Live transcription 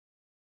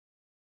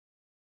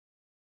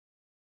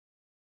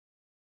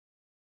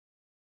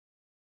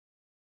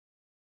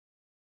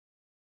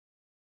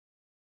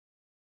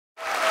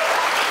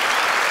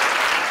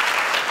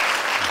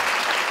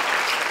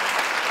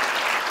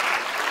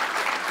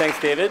Thanks,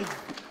 David.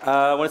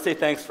 I want to say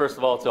thanks, first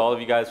of all, to all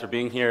of you guys for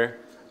being here.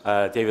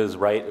 David was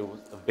right. It was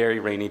a very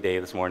rainy day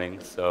this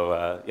morning.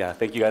 So yeah,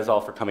 thank you guys all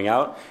for coming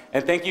out.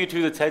 And thank you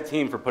to the TED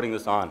team for putting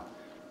this on.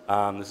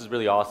 This is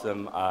really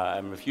awesome.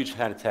 I'm a huge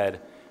fan of TED.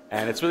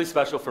 And it's really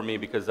special for me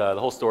because the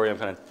whole story I'm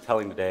kind of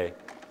telling today,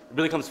 it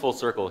really comes full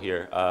circle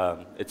here.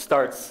 It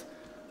starts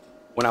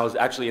when I was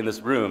actually in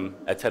this room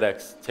at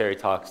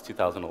TEDxTerryTalks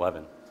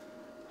 2011.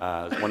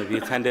 I was one of the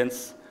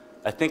attendants.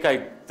 I think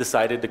I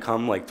decided to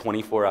come like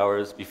 24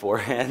 hours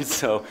beforehand,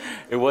 so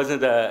it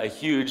wasn't a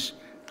huge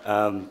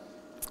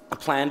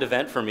planned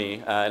event for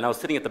me, and I was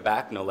sitting at the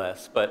back, no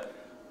less. But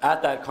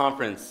at that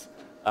conference,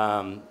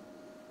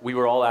 we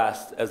were all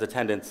asked as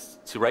attendants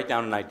to write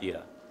down an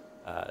idea.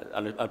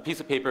 On a piece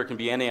of paper, it can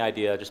be any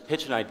idea, just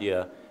pitch an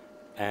idea,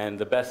 and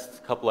the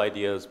best couple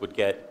ideas would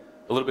get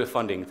a little bit of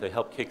funding to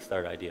help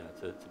kickstart idea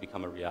to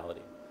become a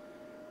reality.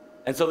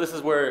 And so this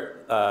is where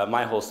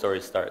my whole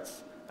story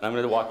starts. And I'm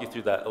going to walk you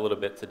through that a little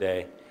bit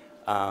today.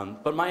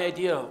 But my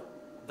idea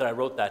that I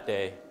wrote that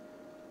day,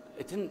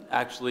 it didn't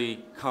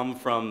actually come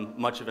from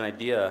much of an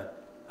idea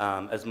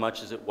as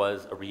much as it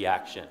was a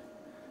reaction.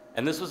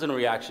 And this was in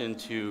reaction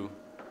to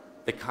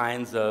the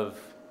kinds of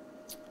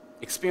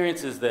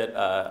experiences that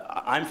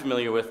I'm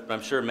familiar with, but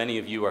I'm sure many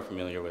of you are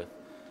familiar with.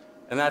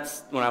 And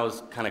that's when I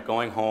was kind of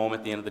going home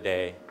at the end of the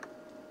day,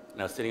 and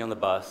I was sitting on the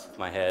bus with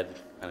my head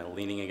kind of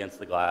leaning against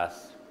the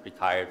glass, pretty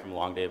tired from a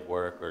long day of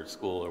work or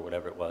school or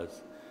whatever it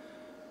was.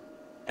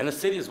 And the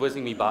city is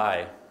whizzing me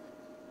by,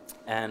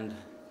 and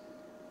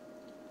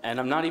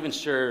I'm not even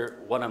sure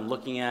what I'm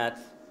looking at.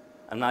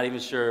 I'm not even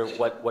sure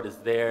what is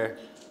there,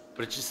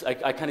 but it's just,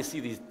 I kind of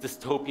see these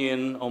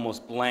dystopian,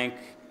 almost blank,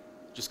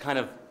 just kind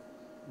of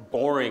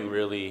boring,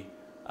 really,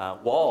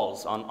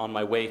 walls on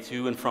my way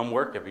to and from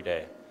work every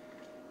day.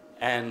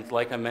 And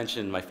like I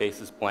mentioned, my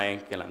face is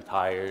blank and I'm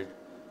tired.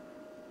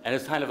 And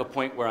it's kind of a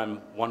point where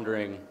I'm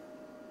wondering,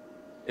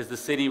 is the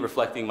city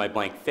reflecting my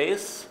blank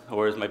face,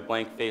 or is my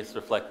blank face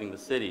reflecting the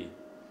city?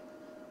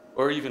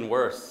 Or even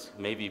worse,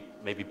 maybe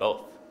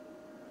both.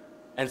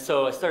 And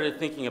so I started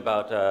thinking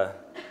about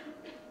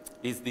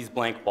these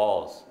blank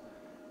walls.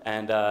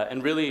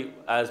 And really,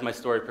 as my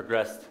story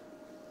progressed,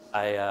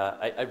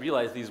 I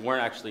realized these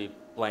weren't actually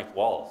blank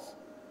walls.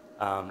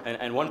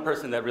 And one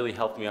person that really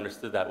helped me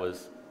understand that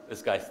was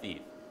this guy,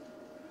 Steve.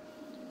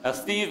 Now,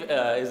 Steve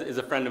is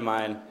a friend of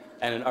mine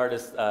and an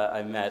artist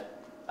I met.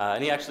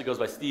 And he actually goes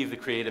by Steve, the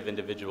creative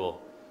individual.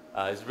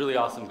 He's a really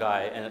awesome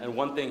guy. And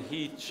one thing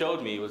he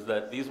showed me was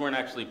that these weren't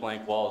actually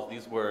blank walls.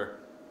 These were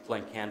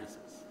blank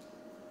canvases.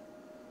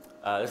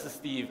 This is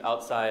Steve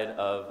outside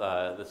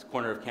of this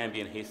corner of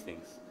Canby and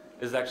Hastings.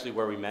 This is actually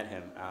where we met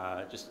him,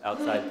 just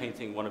outside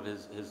painting one of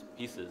his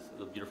pieces,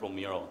 a beautiful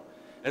mural.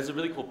 And it's a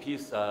really cool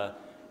piece, kind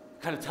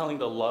of telling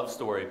the love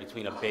story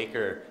between a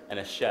baker and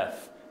a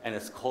chef, and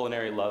this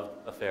culinary love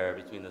affair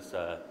between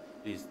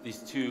these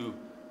two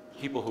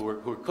people who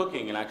were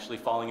cooking and actually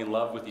falling in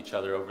love with each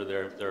other over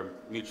their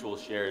mutual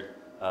shared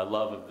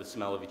love of the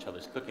smell of each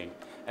other's cooking.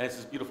 And it's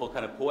this beautiful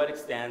kind of poetic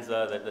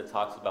stanza that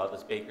talks about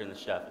this baker and the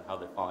chef and how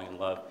they're falling in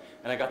love.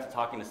 And I got to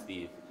talking to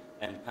Steve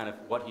and kind of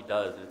what he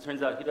does. And it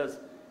turns out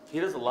he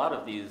does a lot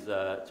of these,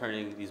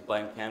 turning these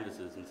blank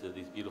canvases into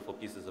these beautiful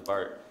pieces of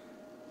art.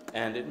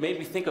 And it made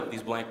me think of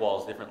these blank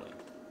walls differently.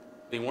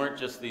 They weren't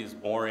just these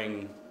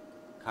boring,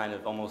 kind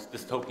of almost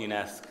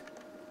dystopian-esque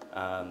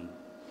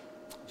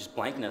just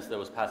blankness that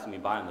was passing me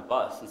by on the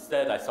bus.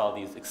 Instead, I saw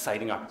these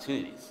exciting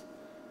opportunities.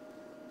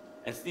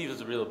 And Steve is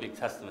a real big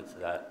testament to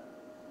that.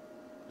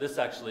 This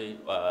actually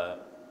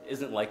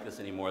isn't like this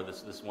anymore,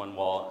 this one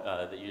wall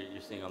that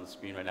you're seeing on the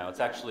screen right now. It's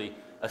actually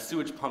a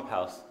sewage pump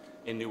house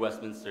in New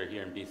Westminster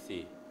here in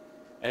BC.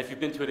 And if you've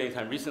been to it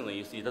anytime recently,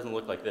 you see it doesn't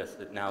look like this.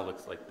 It now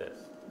looks like this.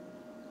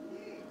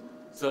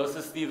 So this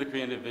is Steve, the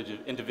creative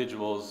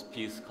individual's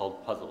piece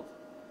called Puzzled.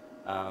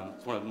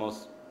 It's one of the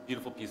most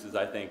beautiful pieces,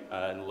 I think,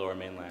 in the Lower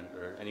Mainland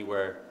or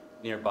anywhere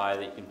nearby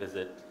that you can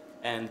visit.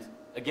 And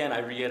again, I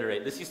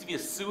reiterate, this used to be a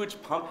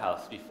sewage pump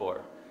house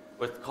before,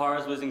 with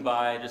cars whizzing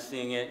by, just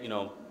seeing it,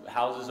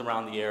 houses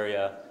around the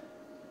area,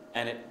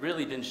 and it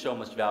really didn't show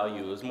much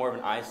value. It was more of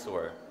an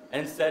eyesore.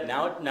 And instead,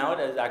 now it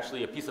is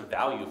actually a piece of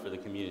value for the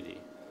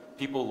community.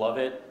 People love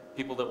it.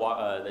 People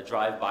that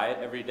drive by it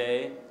every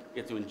day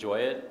get to enjoy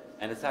it,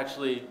 and it's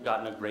actually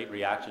gotten a great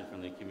reaction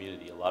from the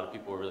community. A lot of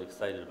people are really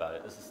excited about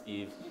it. This is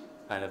Steve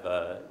kind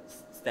of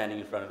standing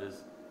in front of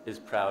his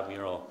proud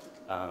mural,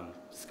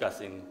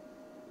 discussing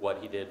what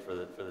he did for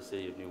the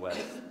city of New West.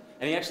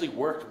 And he actually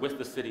worked with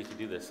the city to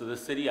do this. So the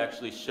city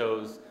actually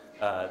shows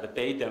that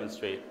they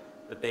demonstrate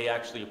that they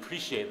actually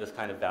appreciate this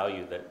kind of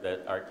value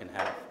that art can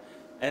have.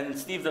 And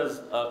Steve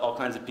does all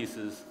kinds of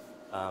pieces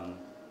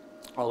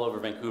all over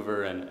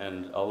Vancouver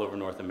and all over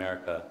North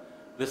America.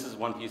 This is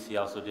one piece he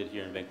also did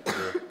here in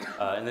Vancouver,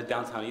 in the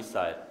downtown east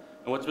side.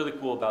 And what's really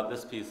cool about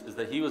this piece is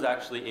that he was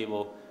actually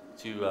able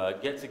to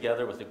get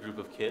together with a group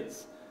of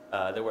kids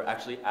that were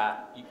actually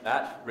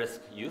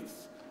at-risk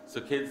youths.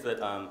 So kids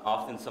that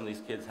often some of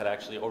these kids had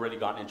actually already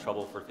gotten in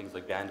trouble for things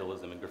like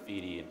vandalism and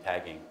graffiti and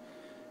tagging.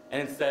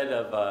 And instead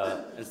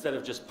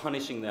of just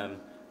punishing them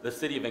the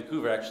city of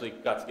Vancouver actually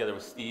got together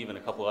with Steve and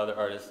a couple other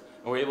artists,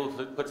 and were able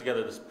to put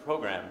together this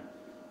program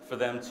for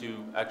them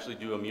to actually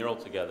do a mural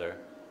together.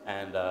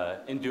 And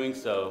in doing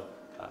so,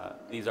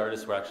 these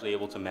artists were actually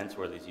able to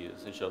mentor these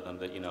youths and show them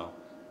that,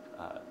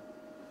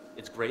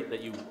 it's great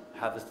that you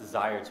have this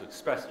desire to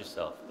express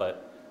yourself,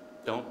 but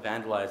don't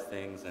vandalize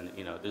things, and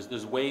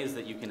there's ways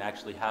that you can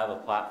actually have a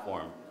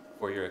platform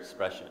for your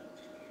expression.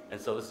 And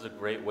so this is a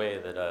great way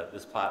that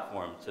this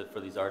platform for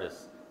these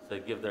artists to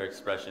give their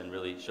expression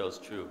really shows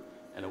true,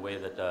 in a way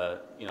that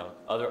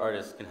other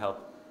artists can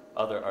help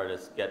other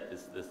artists get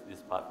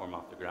this platform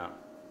off the ground.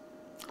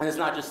 And it's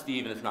not just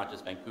Steve, and it's not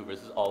just Vancouver.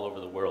 This is all over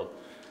the world.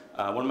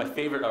 One of my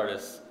favorite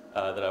artists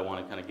that I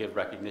want to kind of give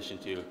recognition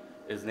to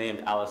is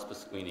named Alice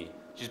Pasquini.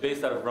 She's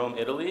based out of Rome,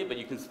 Italy, but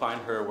you can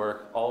find her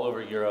work all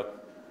over Europe,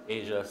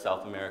 Asia,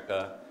 South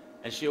America,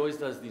 and she always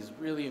does these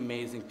really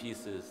amazing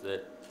pieces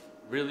that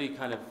really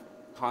kind of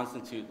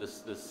constitute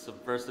this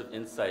subversive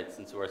insights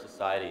into our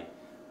society.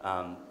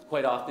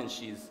 Quite often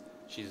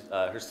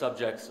her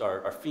subjects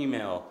are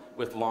female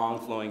with long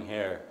flowing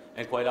hair,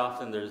 and quite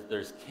often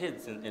there's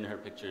kids in her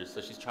pictures,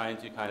 so she's trying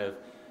to kind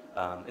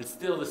of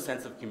instill this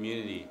sense of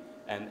community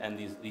and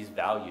these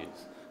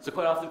values. So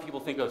quite often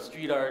people think of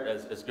street art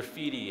as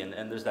graffiti,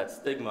 and there's that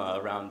stigma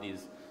around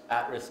these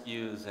at-risk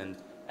youths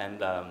and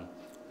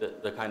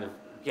the kind of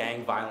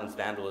gang violence,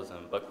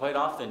 vandalism. But quite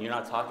often you're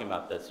not talking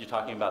about this. You're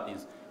talking about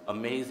these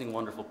amazing,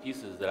 wonderful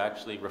pieces that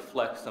actually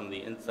reflect some of the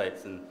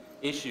insights and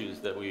issues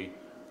that we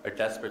are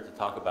desperate to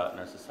talk about in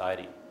our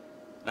society.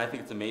 And I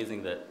think it's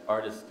amazing that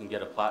artists can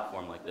get a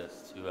platform like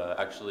this to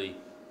actually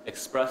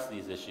express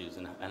these issues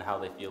and how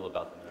they feel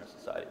about them in our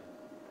society.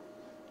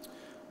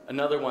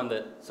 Another one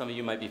that some of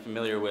you might be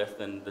familiar with,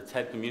 and the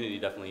TED community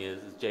definitely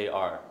is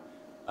JR.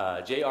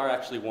 JR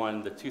actually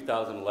won the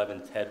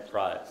 2011 TED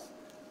Prize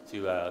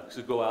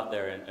to go out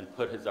there and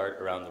put his art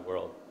around the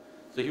world.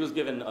 So he was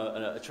given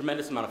a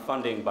tremendous amount of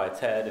funding by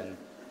TED and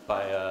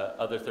by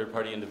other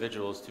third-party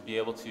individuals to be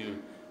able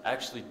to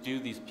actually do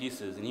these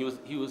pieces. And he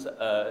was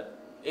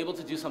able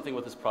to do something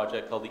with this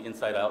project called the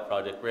Inside Out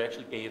Project, where he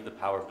actually gave the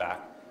power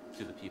back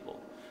to the people.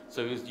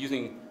 So he was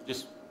using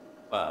just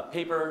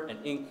paper and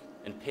ink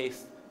and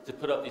paste to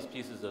put up these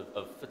pieces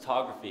of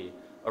photography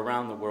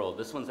around the world.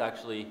 This one's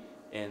actually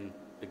in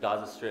the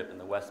Gaza Strip in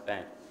the West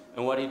Bank.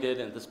 And what he did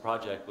in this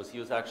project was he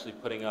was actually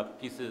putting up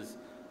pieces,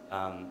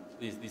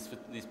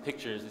 these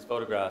pictures, these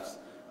photographs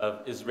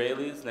of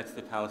Israelis next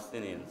to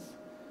Palestinians.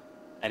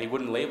 And he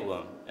wouldn't label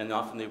them, and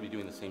often they'd be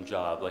doing the same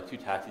job, like two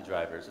taxi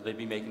drivers, or they'd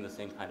be making the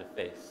same kind of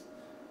face.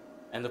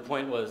 And the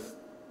point was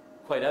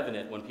quite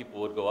evident when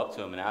people would go up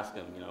to him and ask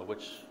him,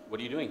 what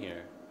are you doing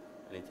here?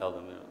 And he'd tell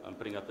them, I'm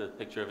putting up the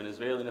picture of an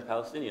Israeli and a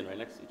Palestinian right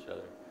next to each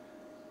other.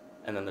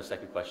 And then the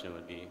second question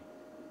would be,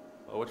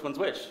 well, which one's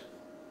which?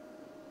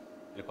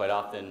 And quite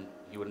often,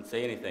 he wouldn't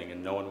say anything,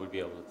 and no one would be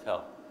able to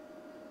tell.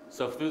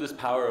 So through this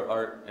power of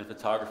art and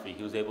photography,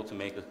 he was able to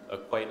make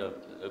quite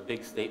a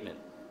big statement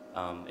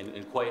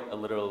in quite a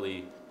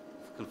literally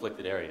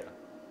conflicted area.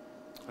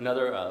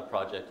 Another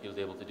project he was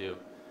able to do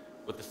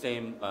with the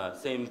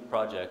same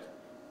project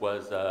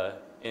was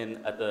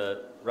at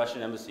the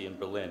Russian embassy in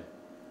Berlin.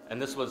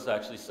 And this was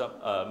actually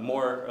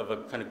more of a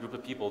kind of group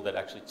of people that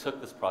actually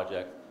took this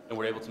project and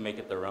were able to make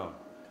it their own.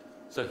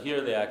 So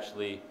here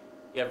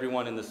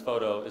everyone in this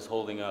photo is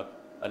holding up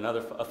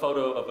a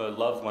photo of a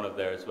loved one of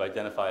theirs who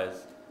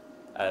identifies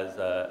as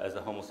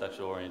a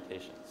homosexual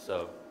orientation.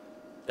 So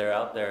they're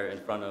out there in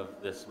front of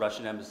this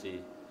Russian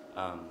embassy,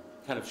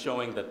 kind of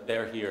showing that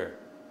they're here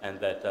and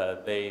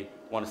that they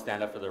want to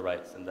stand up for their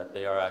rights and that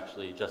they are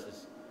actually just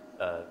as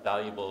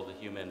valuable as a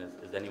human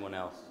as anyone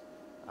else.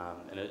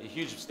 And a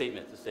huge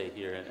statement to say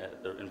here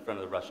in front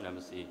of the Russian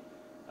embassy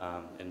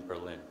in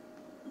Berlin.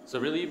 So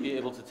really be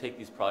able to take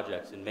these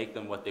projects and make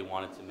them what they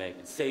wanted to make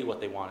and say what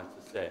they wanted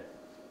to say.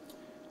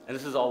 And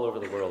this is all over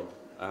the world.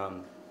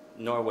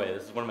 Norway,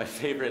 this is one of my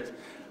favorite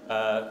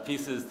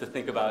pieces to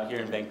think about here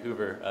in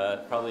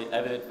Vancouver. Probably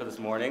evident for this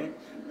morning,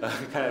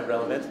 kind of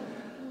relevant.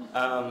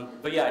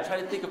 But yeah, I try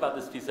to think about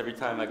this piece every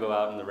time I go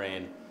out in the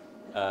rain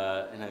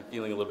and I'm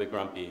feeling a little bit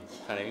grumpy,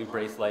 trying to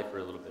embrace life for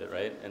a little bit,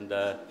 right? And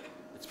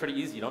it's pretty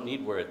easy, you don't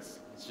need words.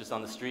 It's just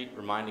on the street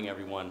reminding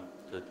everyone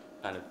to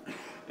kind of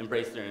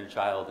embrace their inner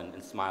child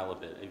and smile a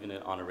bit, even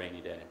on a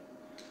rainy day.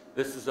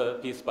 This is a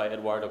piece by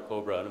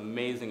Yarbrough, an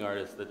amazing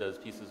artist that does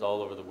pieces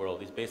all over the world.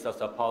 He's based out of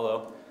Sao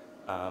Paulo,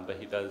 but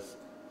he does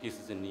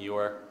pieces in New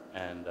York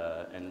and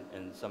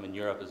some in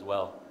Europe as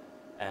well.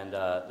 And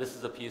this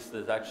is a piece that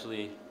is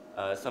actually,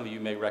 some of you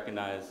may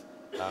recognize,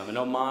 an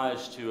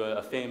homage to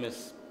a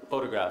famous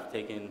photograph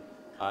taken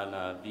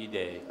on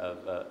V-Day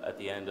at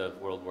the end of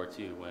World War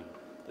II, when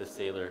this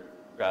sailor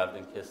grabbed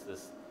and kissed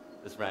this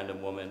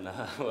random woman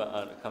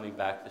coming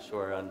back to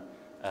shore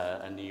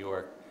on New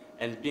York.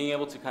 And being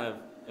able to kind of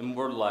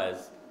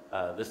immortalize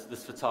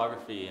this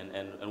photography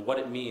and what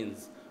it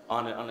means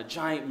on a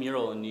giant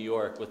mural in New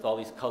York with all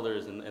these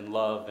colors and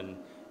love and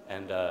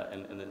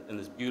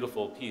this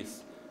beautiful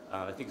piece,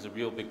 I think is a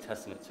real big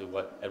testament to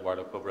what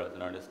Yarbrough as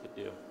an artist could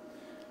do.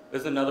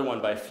 There's another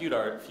one by a few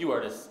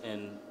artists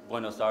in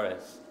Buenos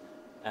Aires.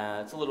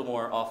 It's a little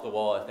more off the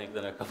wall, I think,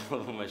 than a couple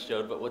of them I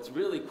showed, but what's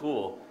really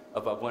cool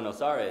about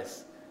Buenos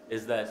Aires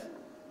is that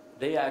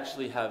they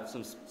actually have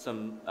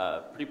some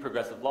pretty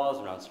progressive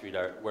laws around street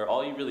art, where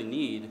all you really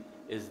need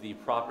is the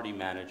property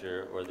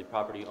manager or the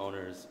property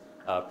owner's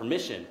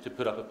permission to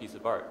put up a piece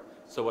of art.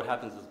 So what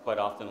happens is quite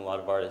often a lot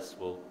of artists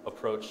will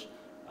approach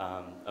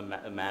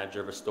a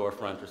manager of a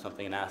storefront or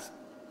something and ask,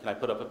 can I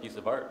put up a piece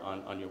of art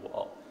on your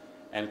wall?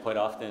 And quite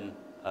often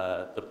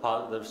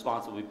the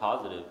response will be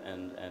positive,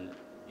 and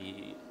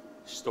the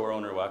store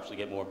owner will actually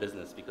get more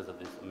business because of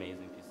these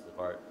amazing pieces of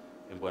art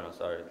in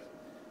Buenos Aires.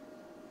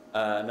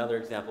 Another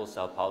example is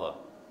Sao Paulo.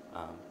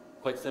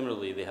 Quite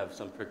similarly, they have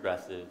some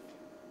progressive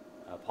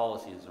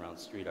policies around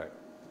street art.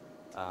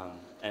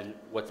 And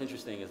what's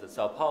interesting is that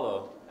Sao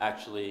Paulo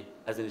actually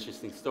has an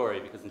interesting story,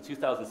 because in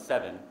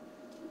 2007,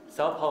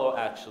 Sao Paulo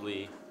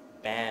actually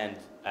banned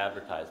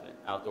advertisement,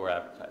 outdoor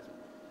advertisement.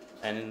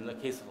 And in the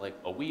case of like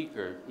a week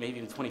or maybe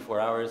even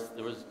 24 hours,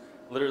 there was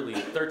literally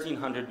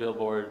 1,300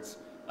 billboards,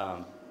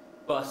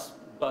 bus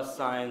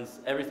signs,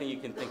 everything you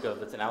can think of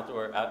that's an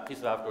piece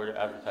of outdoor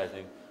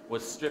advertising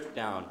was stripped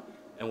down.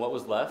 And what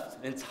was left?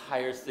 An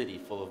entire city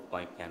full of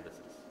blank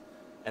canvases.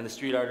 And the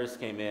street artists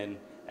came in,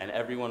 and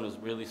everyone was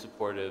really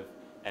supportive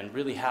and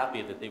really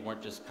happy that they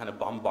weren't just kind of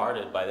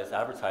bombarded by this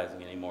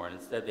advertising anymore. And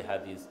instead they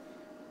had these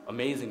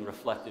amazing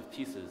reflective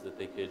pieces that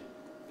they could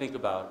think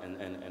about,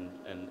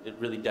 and it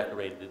really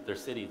decorated their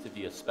city to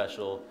be a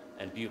special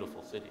and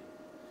beautiful city.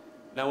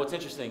 Now what's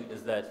interesting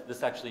is that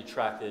this actually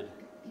attracted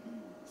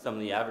some of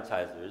the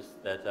advertisers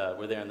that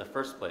were there in the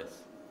first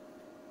place.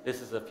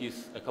 This is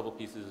a couple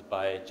pieces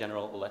by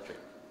General Electric.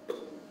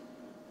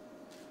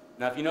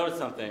 Now if you notice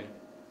something,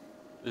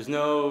 there's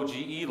no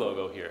GE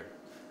logo here,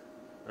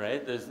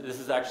 right? This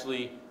is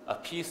actually a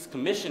piece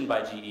commissioned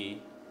by GE,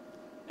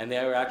 and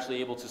they were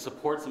actually able to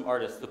support some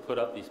artists to put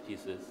up these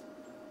pieces.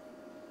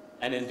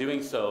 And in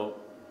doing so,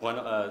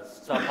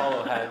 Sao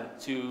Paulo had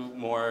 2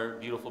 more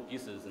beautiful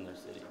pieces in their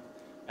city.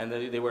 And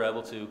they were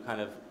able to kind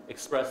of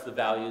express the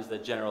values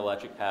that General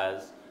Electric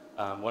has.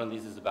 One of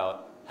these is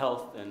about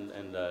health and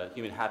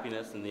human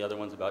happiness, and the other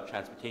one's about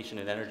transportation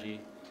and energy.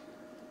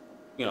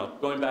 You know,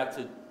 going back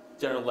to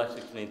General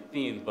Electric's main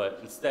theme, but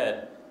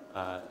instead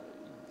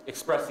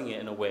expressing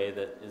it in a way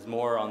that is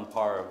more on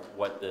par of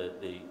what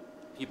the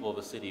people of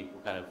the city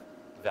kind of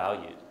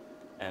valued.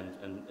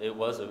 And it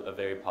was a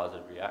very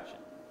positive reaction.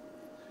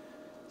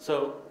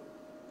 So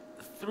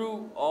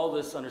through all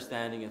this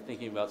understanding and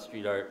thinking about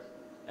street art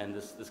and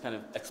this kind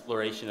of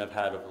exploration I've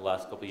had over the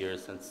last couple of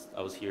years since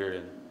I was here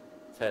in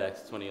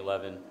TEDx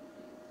 2011,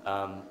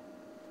 I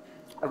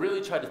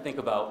really tried to think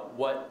about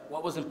what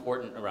was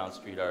important around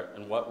street art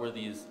and what were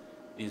these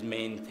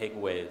main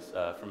takeaways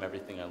from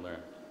everything I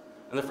learned.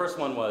 And the first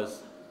one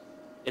was,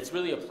 it's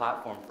really a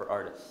platform for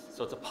artists.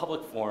 So it's a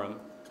public forum,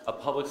 a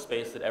public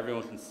space that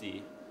everyone can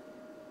see.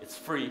 It's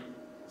free,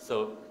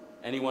 so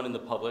anyone in the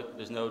public,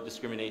 there's no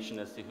discrimination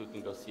as to who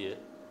can go see it.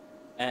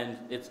 And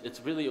it's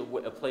really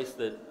a place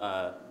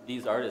that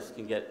these artists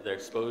can get their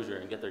exposure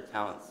and get their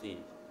talent seen.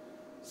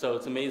 So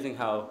it's amazing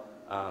how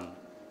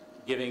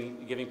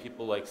giving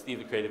people like Steve,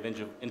 the creative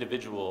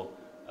individual,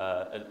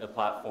 a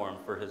platform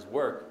for his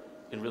work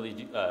can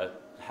really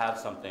have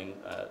something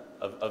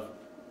of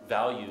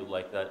value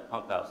like that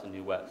Pump House in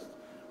New West.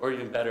 Or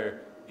even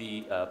better,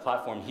 the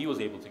platform he was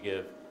able to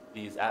give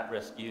these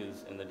at-risk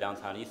youths in the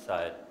downtown east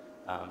side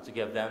to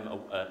give them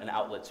an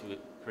outlet to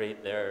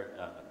create their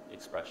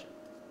expression.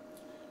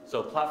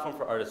 So platform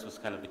for artists was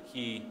kind of the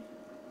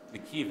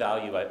key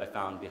value I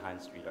found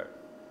behind street art.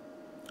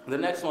 The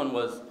next one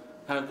was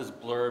kind of this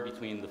blur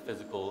between the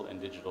physical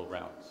and digital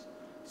realms.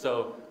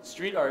 So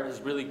street art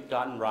has really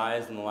gotten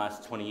rise in the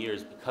last 20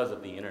 years because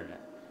of the internet.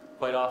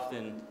 Quite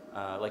often,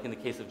 like in the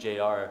case of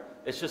JR,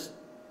 it's just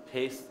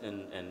paste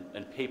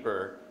and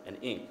paper and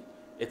ink.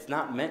 It's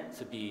not meant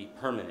to be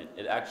permanent.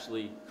 It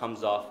actually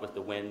comes off with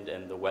the wind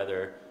and the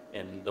weather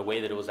and the way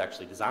that it was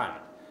actually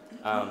designed.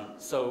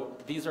 So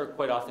these are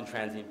quite often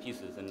transient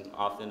pieces, and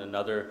often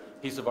another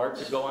piece of art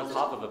could go on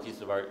top of a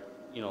piece of art,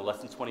 you know, less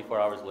than 24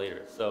 hours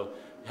later. So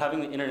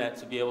having the internet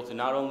to be able to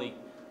not only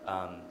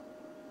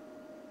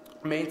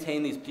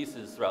maintain these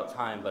pieces throughout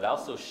time, but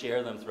also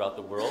share them throughout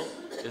the world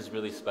is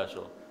really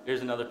special.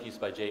 Here's another piece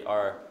by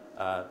JR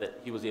that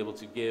he was able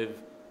to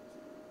give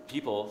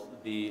people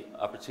the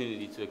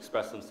opportunity to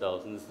express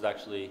themselves, and this is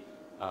actually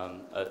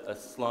a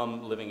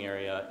slum living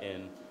area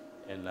in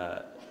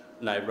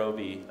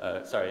Nairobi,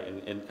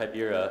 in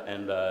Kibera,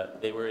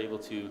 and they were able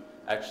to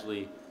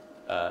actually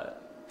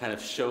kind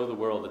of show the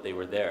world that they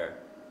were there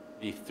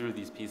through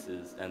these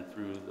pieces and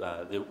through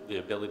the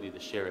ability to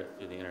share it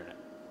through the internet.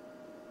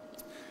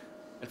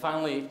 And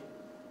finally,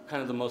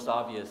 kind of the most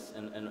obvious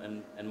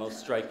and most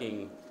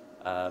striking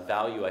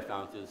value I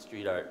found through the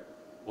street art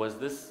was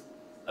this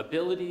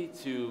ability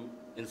to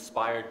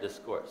inspire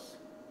discourse.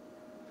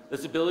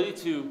 This ability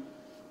to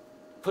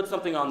put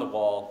something on the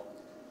wall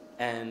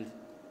and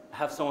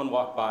have someone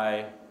walk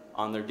by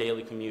on their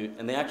daily commute,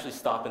 and they actually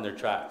stop in their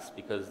tracks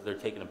because they're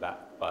taken aback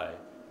by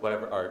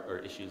whatever art or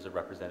issues are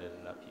represented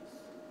in that piece.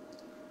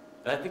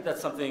 And I think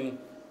that's something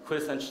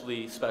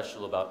quintessentially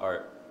special about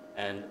art,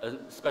 and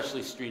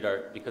especially street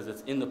art, because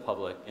it's in the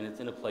public and it's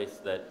in a place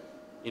that,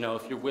 you know,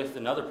 if you're with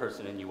another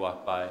person and you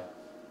walk by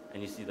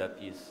and you see that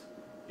piece,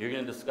 you're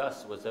going to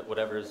discuss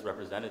whatever is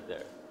represented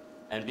there.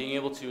 And being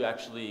able to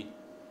actually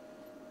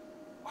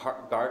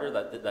garner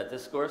that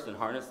discourse and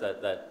harness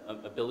that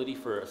ability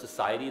for a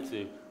society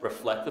to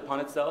reflect upon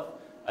itself,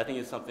 I think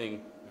is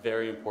something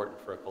very important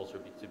for a culture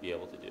to be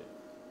able to do.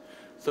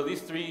 So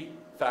these three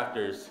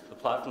factors, the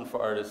platform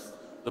for artists,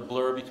 the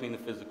blur between the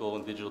physical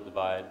and digital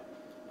divide,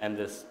 and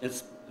this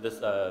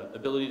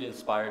ability to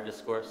inspire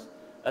discourse,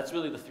 that's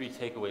really the three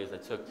takeaways I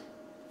took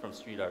from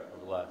street art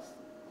over the last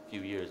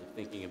few years of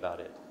thinking about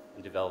it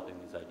and developing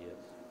these ideas.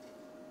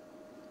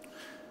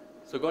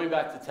 So going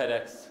back to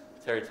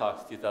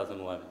TEDxTerryTalks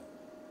 2011,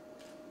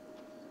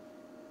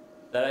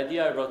 that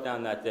idea I wrote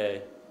down that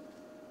day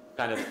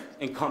kind of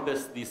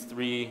encompassed these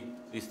three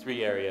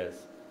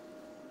areas.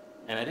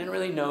 And I didn't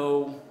really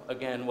know,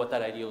 again, what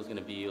that idea was going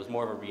to be. It was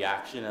more of a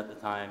reaction at the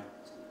time.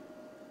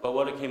 But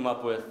what I came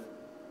up with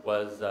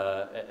was,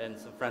 and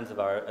some friends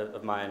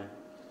of mine,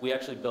 we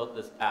actually built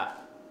this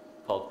app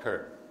called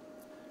Curb.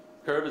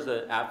 Curb is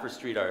an app for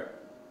street art,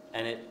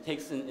 and it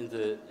takes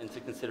into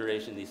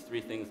consideration these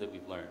three things that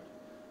we've learned.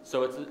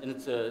 So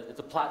it's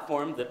a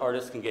platform that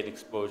artists can get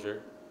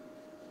exposure,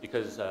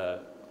 because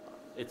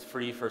it's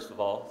free, first of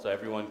all, so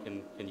everyone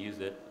can use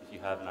it if you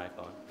have an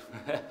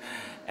iPhone.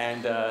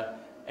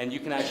 And you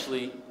can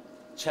actually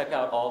check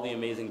out all the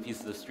amazing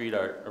pieces of street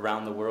art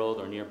around the world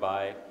or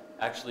nearby,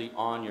 actually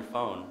on your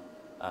phone,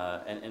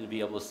 and be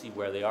able to see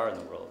where they are in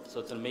the world. So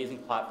it's an amazing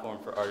platform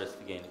for artists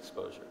to gain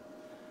exposure.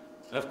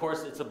 And of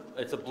course,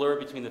 it's a blur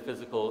between the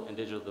physical and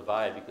digital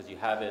divide, because you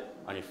have it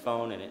on your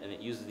phone and it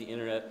uses the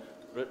internet.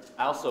 But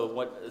also,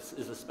 what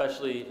is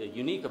especially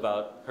unique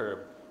about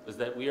Curb is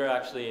that we are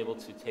actually able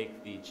to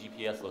take the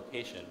GPS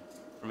location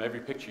from every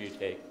picture you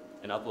take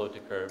and upload to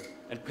Curb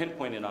and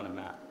pinpoint it on a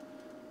map.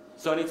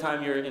 So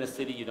anytime you're in a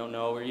city you don't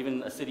know, or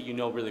even a city you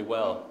know really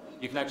well,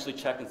 you can actually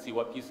check and see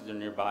what pieces are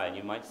nearby, and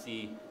you might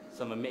see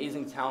some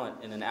amazing talent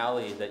in an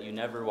alley that you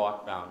never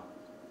walked down,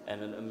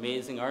 and an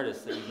amazing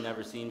artist that you've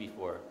never seen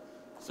before.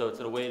 So it's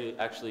a way to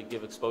actually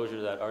give exposure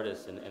to that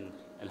artist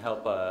and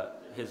help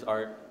his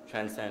art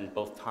transcend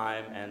both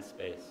time and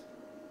space.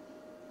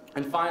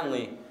 And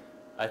finally,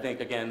 I think,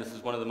 again, this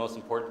is one of the most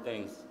important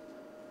things.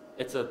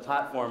 It's a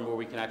platform where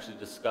we can actually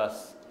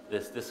discuss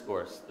this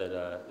discourse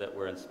that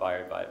we're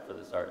inspired by for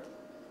this art.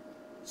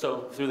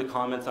 So through the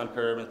comments on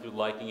Curb and through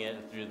liking it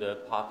and through the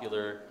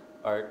popular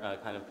art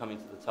kind of coming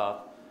to the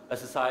top, a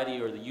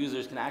society or the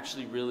users can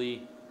actually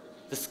really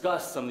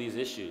discuss some of these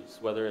issues,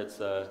 whether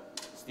it's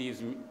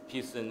Steve's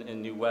piece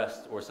in New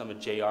West or some of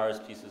JR's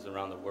pieces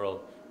around the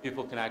world.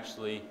 People can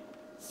actually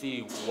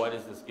see what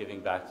is this giving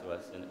back to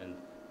us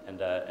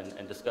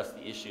and discuss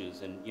the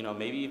issues, and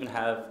maybe even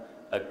have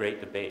a great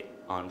debate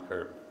on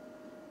Curb.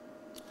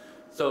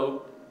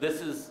 So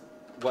this is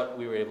what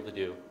we were able to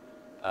do.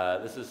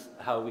 This is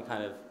how we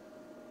kind of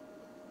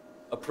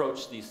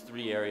approach these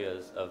three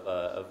areas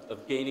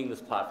of gaining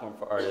this platform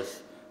for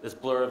artists, this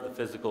blur of the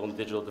physical and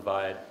digital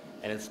divide,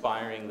 and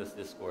inspiring this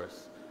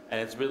discourse. And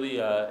it's really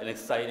an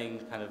exciting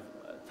kind of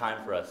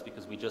time for us,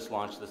 because we just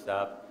launched this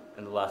app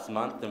in the last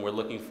month, and we're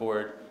looking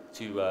forward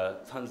to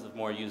tons of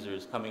more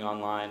users coming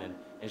online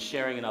and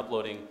sharing and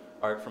uploading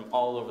art from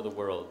all over the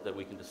world that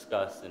we can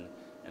discuss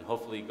and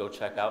hopefully go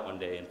check out one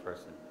day in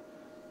person.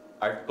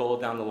 Our goal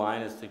down the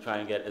line is to try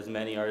and get as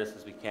many artists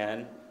as we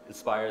can,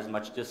 inspire as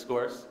much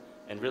discourse,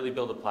 and really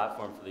build a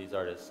platform for these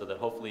artists, so that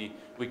hopefully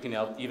we can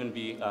even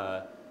be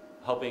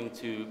helping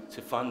to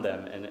fund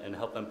them and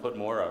help them put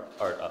more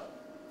art up.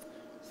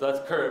 So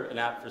that's Curb, an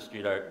app for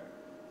street art.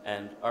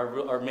 And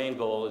our main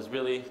goal is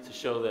really to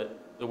show that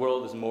the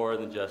world is more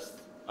than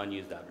just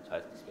unused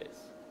advertising space.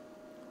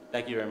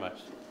 Thank you very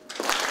much.